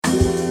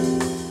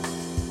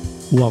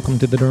Welcome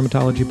to the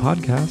Dermatology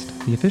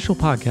Podcast, the official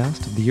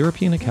podcast of the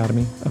European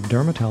Academy of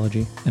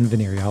Dermatology and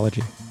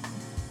Venereology.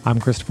 I'm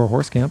Christopher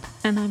Horskamp.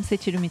 And I'm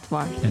Seçil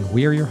Ümitvar. And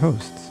we are your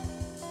hosts.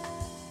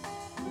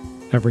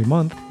 Every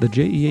month, the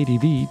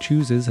JEADV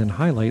chooses and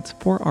highlights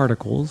 4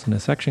 articles in a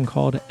section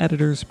called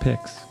Editor's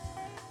Picks.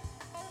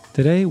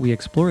 Today, we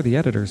explore the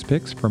Editor's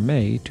Picks for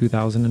May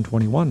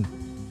 2021.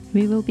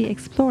 We will be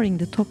exploring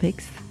the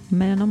topics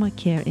melanoma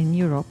care in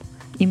Europe,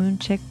 immune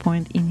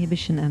checkpoint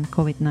inhibition and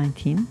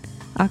COVID-19,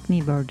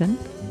 acne burden,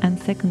 and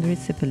secondary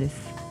syphilis.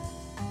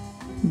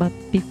 But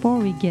before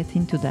we get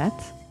into that,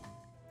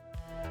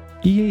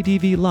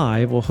 EADV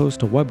Live will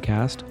host a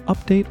webcast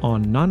update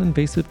on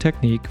non-invasive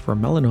technique for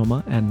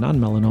melanoma and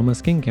non-melanoma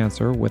skin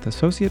cancer with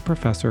Associate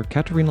Professor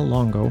Katerina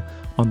Longo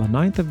on the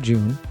 9th of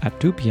June at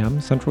 2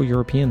 p.m. Central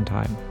European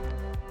Time.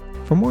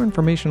 For more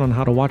information on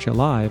how to watch it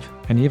live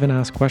and even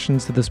ask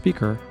questions to the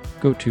speaker,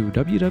 go to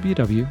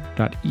www.eadv.org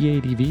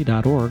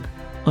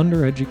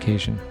under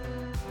Education.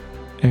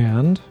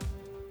 And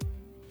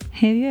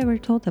have you ever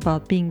thought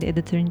about being the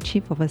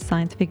editor-in-chief of a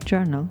scientific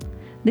journal?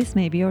 This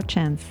may be your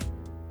chance.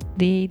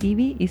 The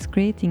JADV is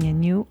creating a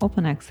new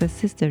open-access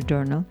sister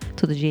journal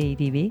to the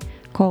JADV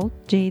called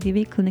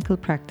JADV Clinical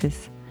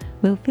Practice.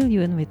 We'll fill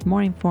you in with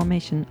more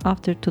information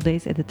after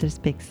today's editor's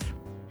picks.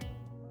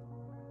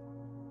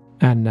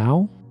 And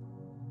now,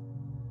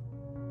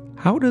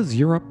 how does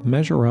Europe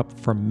measure up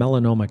for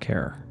melanoma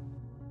care?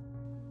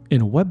 In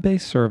a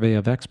web-based survey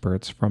of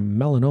experts from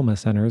melanoma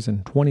centers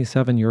in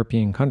 27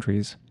 European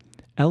countries,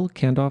 L.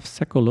 Kandov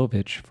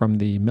Sekulovic from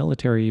the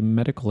Military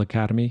Medical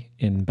Academy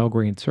in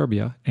Belgrade,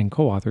 Serbia, and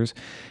co-authors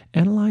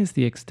analyzed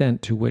the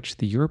extent to which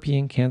the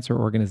European Cancer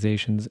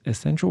Organization's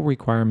essential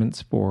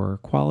requirements for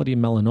quality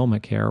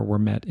melanoma care were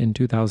met in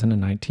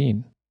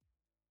 2019.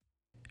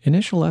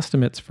 Initial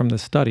estimates from the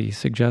study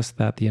suggest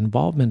that the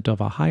involvement of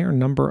a higher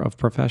number of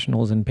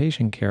professionals in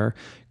patient care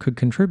could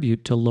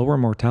contribute to lower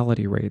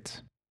mortality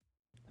rates.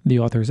 The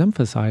authors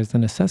emphasize the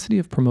necessity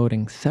of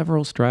promoting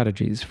several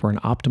strategies for an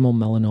optimal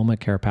melanoma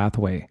care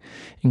pathway,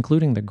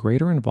 including the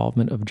greater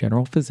involvement of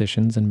general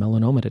physicians in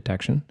melanoma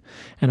detection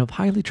and of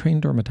highly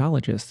trained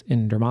dermatologists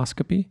in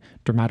dermoscopy,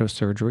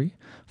 dermatosurgery,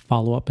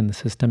 follow-up in the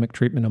systemic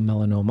treatment of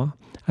melanoma,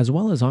 as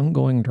well as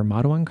ongoing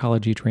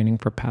dermato-oncology training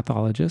for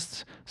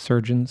pathologists,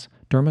 surgeons,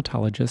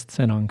 dermatologists,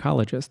 and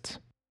oncologists.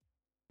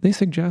 They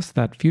suggest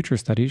that future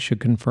studies should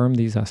confirm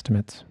these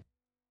estimates.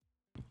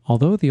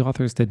 Although the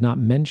authors did not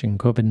mention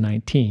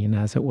COVID-19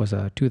 as it was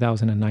a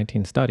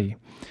 2019 study,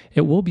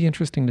 it will be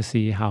interesting to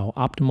see how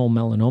optimal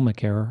melanoma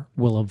care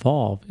will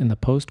evolve in the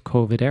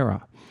post-COVID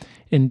era.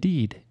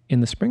 Indeed,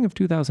 in the spring of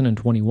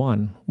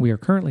 2021, we are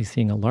currently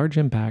seeing a large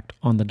impact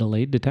on the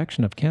delayed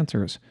detection of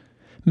cancers,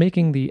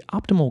 making the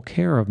optimal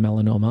care of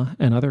melanoma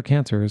and other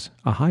cancers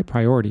a high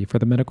priority for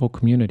the medical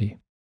community.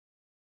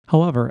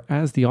 However,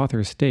 as the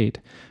authors state,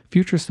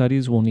 future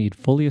studies will need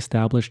fully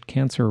established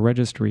cancer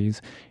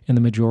registries in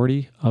the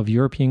majority of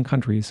European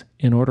countries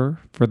in order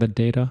for the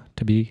data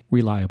to be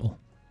reliable.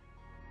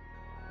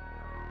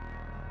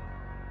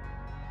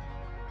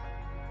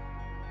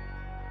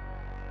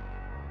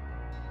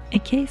 A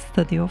case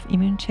study of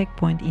immune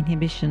checkpoint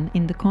inhibition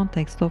in the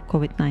context of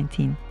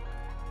COVID-19.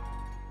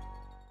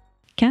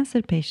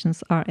 Cancer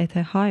patients are at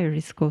a higher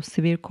risk of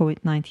severe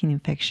COVID-19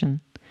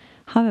 infection.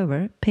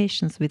 However,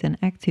 patients with an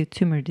active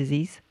tumor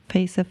disease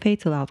face a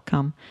fatal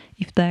outcome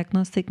if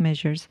diagnostic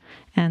measures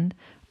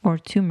and/or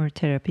tumor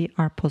therapy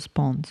are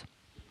postponed.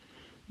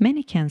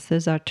 Many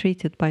cancers are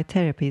treated by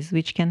therapies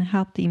which can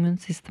help the immune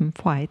system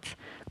fight,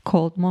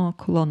 called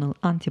monoclonal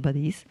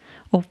antibodies,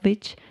 of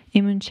which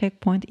immune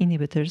checkpoint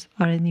inhibitors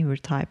are a newer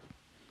type.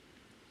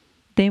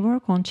 They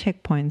work on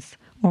checkpoints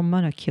or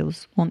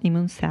molecules on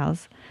immune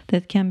cells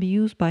that can be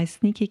used by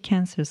sneaky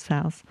cancer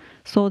cells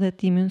so that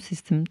the immune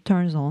system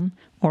turns on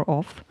or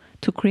off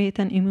to create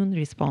an immune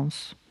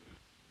response.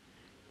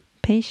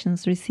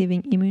 Patients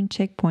receiving immune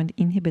checkpoint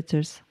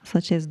inhibitors,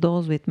 such as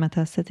those with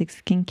metastatic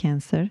skin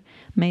cancer,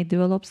 may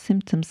develop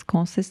symptoms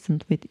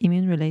consistent with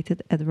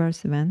immune-related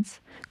adverse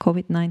events,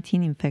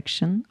 COVID-19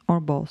 infection,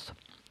 or both.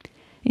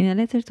 In a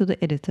letter to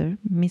the editor,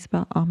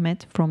 Misbah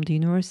Ahmed from the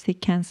University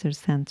Cancer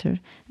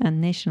Center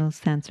and National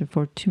Center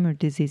for Tumor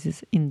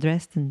Diseases in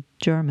Dresden,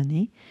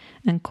 Germany,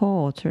 and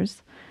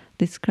co-authors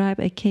describe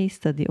a case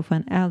study of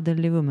an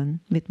elderly woman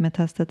with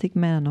metastatic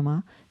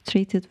melanoma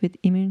treated with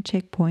immune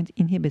checkpoint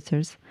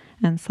inhibitors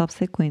and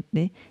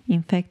subsequently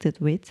infected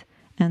with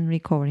and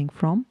recovering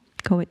from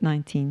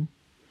COVID-19.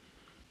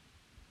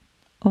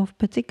 Of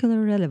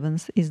particular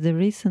relevance is the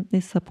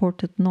recently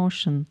supported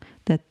notion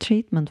that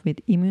treatment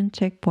with immune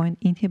checkpoint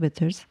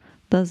inhibitors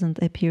doesn't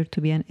appear to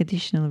be an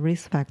additional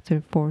risk factor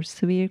for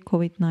severe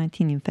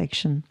COVID-19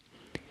 infection.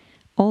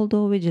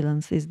 Although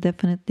vigilance is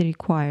definitely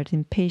required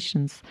in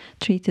patients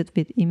treated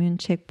with immune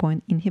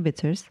checkpoint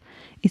inhibitors,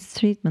 its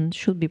treatment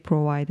should be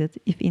provided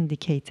if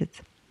indicated.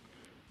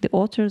 The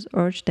authors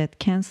urge that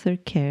cancer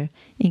care,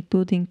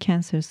 including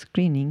cancer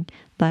screening,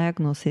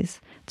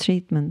 diagnosis,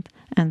 treatment,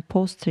 and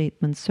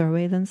post-treatment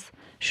surveillance,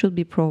 should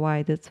be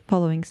provided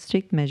following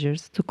strict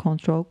measures to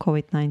control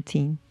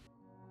COVID-19.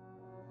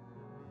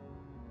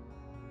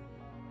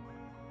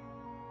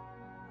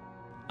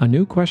 a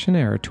new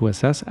questionnaire to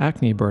assess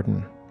acne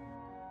burden.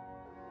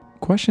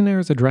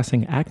 Questionnaires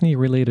addressing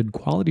acne-related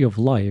quality of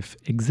life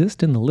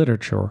exist in the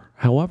literature,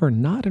 however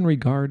not in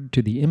regard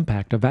to the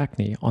impact of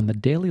acne on the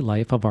daily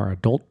life of our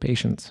adult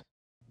patients.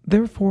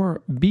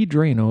 Therefore, B.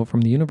 Drano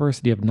from the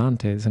University of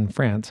Nantes in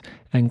France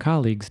and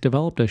colleagues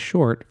developed a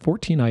short,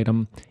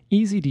 14-item,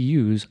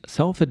 easy-to-use,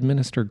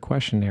 self-administered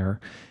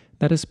questionnaire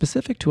that is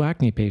specific to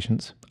acne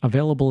patients,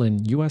 available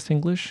in US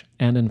English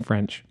and in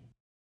French.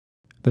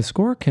 The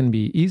score can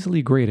be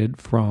easily graded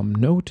from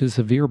no to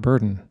severe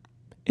burden.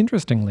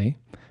 Interestingly,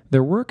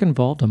 their work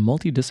involved a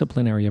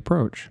multidisciplinary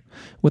approach,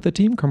 with a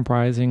team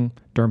comprising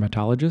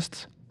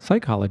dermatologists,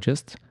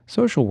 psychologists,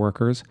 social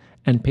workers,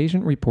 and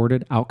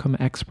patient-reported outcome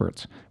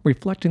experts,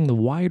 reflecting the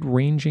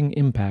wide-ranging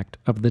impact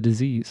of the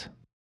disease.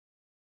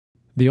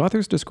 The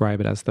authors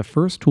describe it as the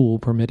first tool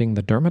permitting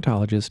the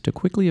dermatologist to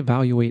quickly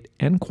evaluate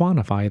and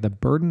quantify the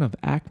burden of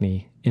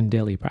acne in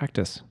daily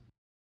practice.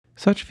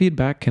 Such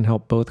feedback can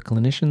help both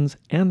clinicians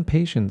and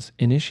patients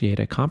initiate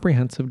a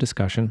comprehensive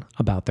discussion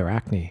about their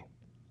acne.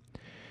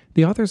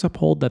 The authors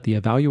uphold that the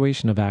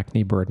evaluation of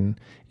acne burden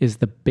is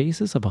the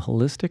basis of a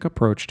holistic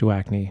approach to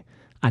acne,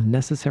 a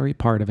necessary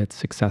part of its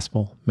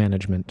successful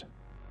management.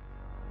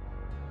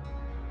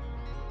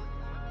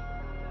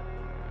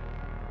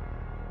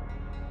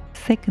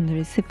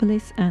 Secondary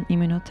syphilis and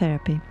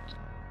immunotherapy.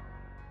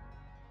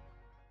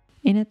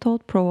 In a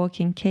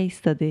thought-provoking case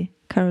study,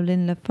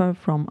 Caroline Lefebvre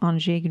from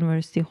Angers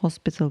University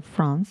Hospital,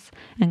 France,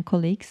 and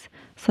colleagues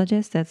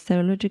suggest that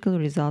serological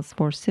results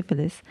for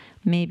syphilis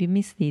may be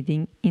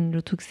misleading in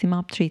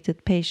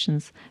rituximab-treated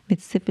patients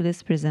with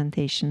syphilis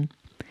presentation,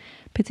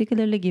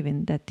 particularly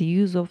given that the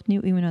use of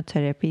new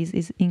immunotherapies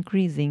is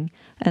increasing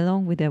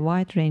along with a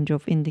wide range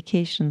of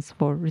indications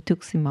for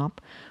rituximab,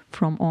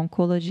 from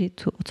oncology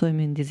to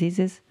autoimmune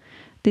diseases.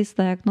 This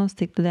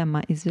diagnostic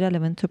dilemma is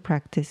relevant to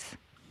practice.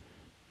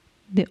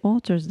 The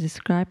authors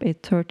describe a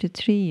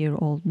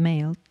 33-year-old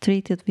male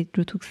treated with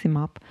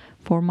rituximab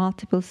for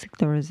multiple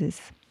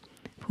sclerosis,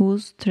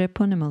 whose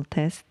treponema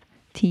test,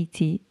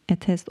 TT, a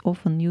test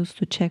often used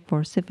to check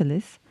for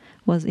syphilis,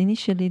 was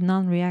initially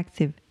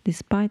non-reactive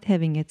despite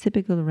having a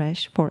typical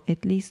rash for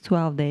at least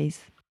 12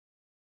 days.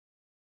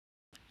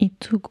 It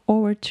took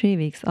over 3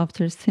 weeks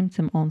after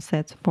symptom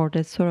onset for the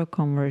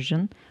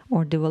seroconversion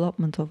or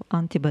development of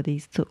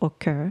antibodies to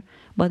occur,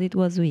 but it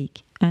was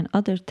weak, and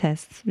other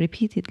tests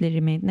repeatedly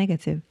remained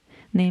negative,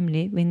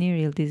 namely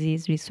Venereal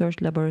Disease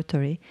Research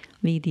Laboratory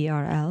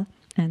 (VDRL)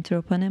 and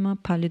Treponema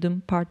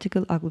pallidum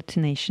particle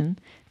agglutination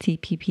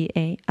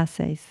 (TPPA)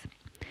 assays.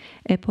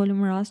 A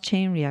polymerase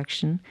chain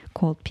reaction,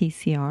 called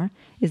PCR,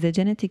 is a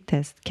genetic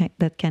test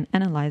that can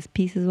analyze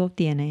pieces of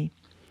DNA.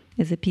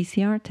 As a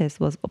PCR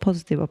test was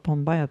positive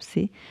upon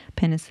biopsy,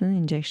 penicillin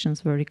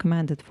injections were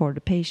recommended for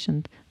the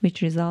patient,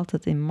 which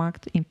resulted in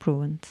marked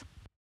improvement.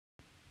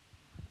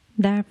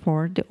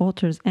 Therefore, the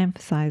authors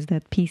emphasize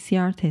that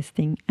PCR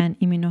testing and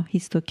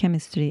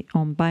immunohistochemistry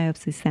on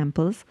biopsy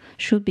samples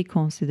should be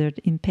considered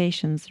in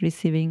patients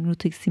receiving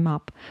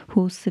rituximab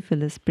whose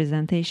syphilis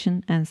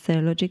presentation and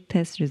serologic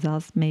test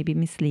results may be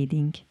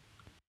misleading.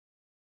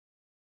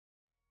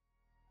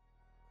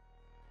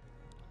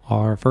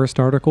 Our first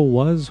article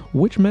was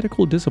Which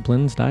Medical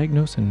Disciplines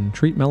Diagnose and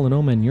Treat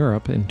Melanoma in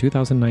Europe in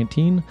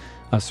 2019,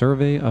 a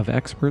survey of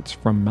experts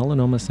from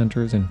melanoma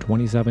centers in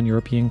 27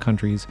 European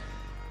countries,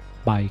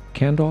 by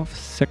Kandov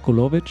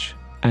Sekulovic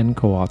and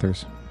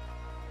co-authors.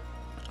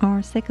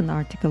 Our second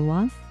article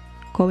was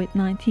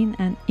COVID-19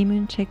 and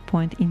Immune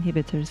Checkpoint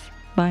Inhibitors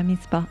by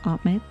Misbah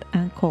Ahmed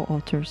and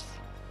co-authors.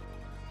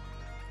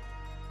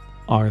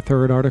 Our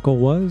third article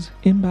was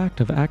Impact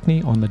of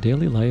Acne on the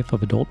Daily Life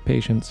of Adult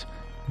Patients,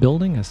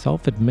 Building a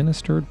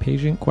Self-Administered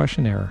Patient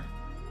Questionnaire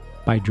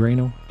by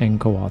Drano and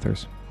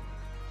co-authors.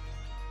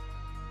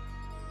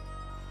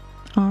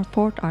 Our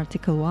fourth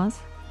article was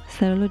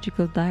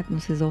Serological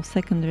Diagnosis of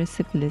Secondary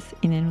Syphilis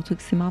in a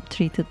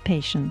rituximab-treated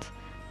patient,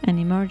 an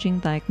Emerging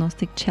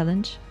Diagnostic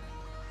Challenge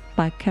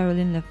by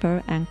Caroline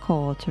Lefebvre and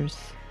co-authors.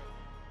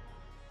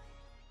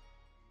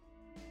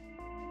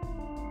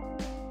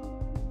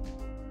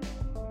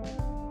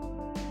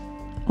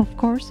 Of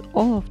course,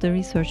 all of the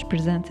research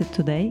presented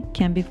today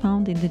can be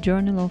found in the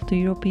Journal of the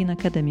European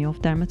Academy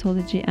of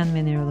Dermatology and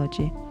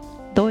Venereology.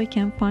 Though you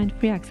can find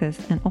free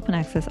access and open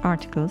access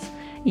articles,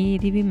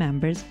 EADV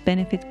members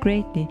benefit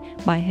greatly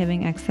by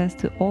having access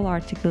to all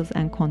articles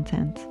and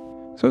content.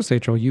 So,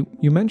 Sechel,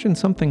 you mentioned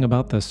something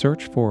about the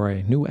search for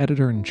a new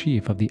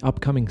editor-in-chief of the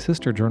upcoming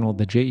sister journal,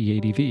 the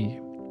JEADV.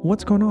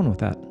 What's going on with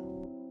that?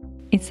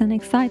 It's an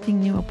exciting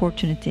new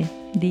opportunity.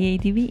 The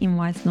EADV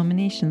invites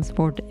nominations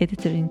for the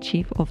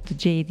editor-in-chief of the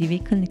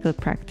JEADV Clinical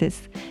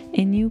Practice,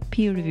 a new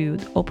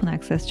peer-reviewed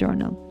open-access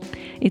journal.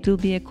 It will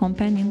be a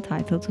companion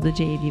title to the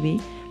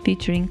JEADV,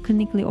 featuring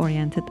clinically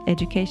oriented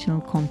educational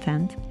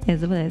content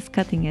as well as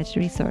cutting-edge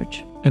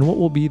research. And what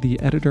will be the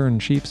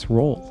editor-in-chief's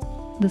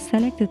role? The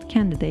selected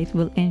candidate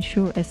will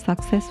ensure a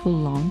successful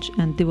launch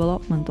and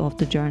development of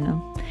the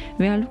journal.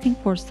 We are looking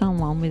for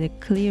someone with a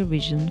clear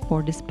vision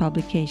for this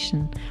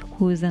publication,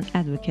 who is an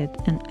advocate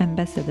and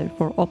ambassador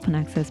for open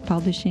access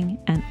publishing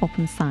and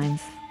open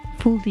science.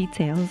 Full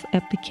details,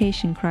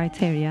 application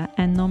criteria,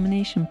 and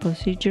nomination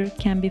procedure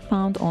can be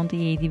found on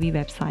the ADV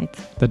website.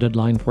 The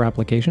deadline for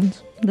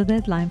applications? The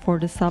deadline for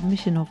the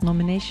submission of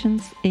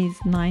nominations is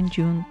 9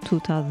 June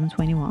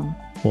 2021.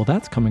 Well,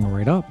 that's coming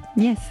right up.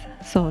 Yes,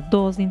 so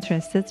those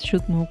interested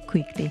should move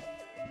quickly.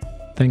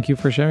 Thank you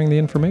for sharing the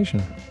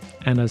information.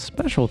 And a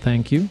special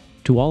thank you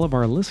to all of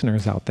our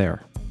listeners out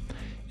there.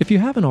 If you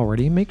haven't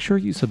already, make sure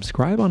you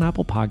subscribe on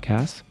Apple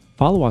Podcasts,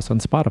 follow us on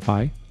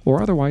Spotify,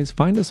 or otherwise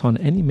find us on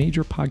any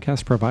major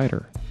podcast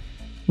provider.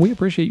 We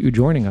appreciate you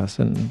joining us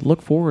and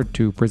look forward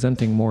to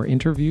presenting more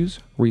interviews,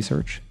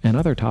 research, and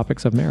other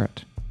topics of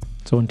merit.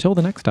 So until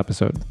the next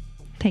episode,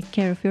 Take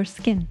care of your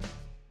skin.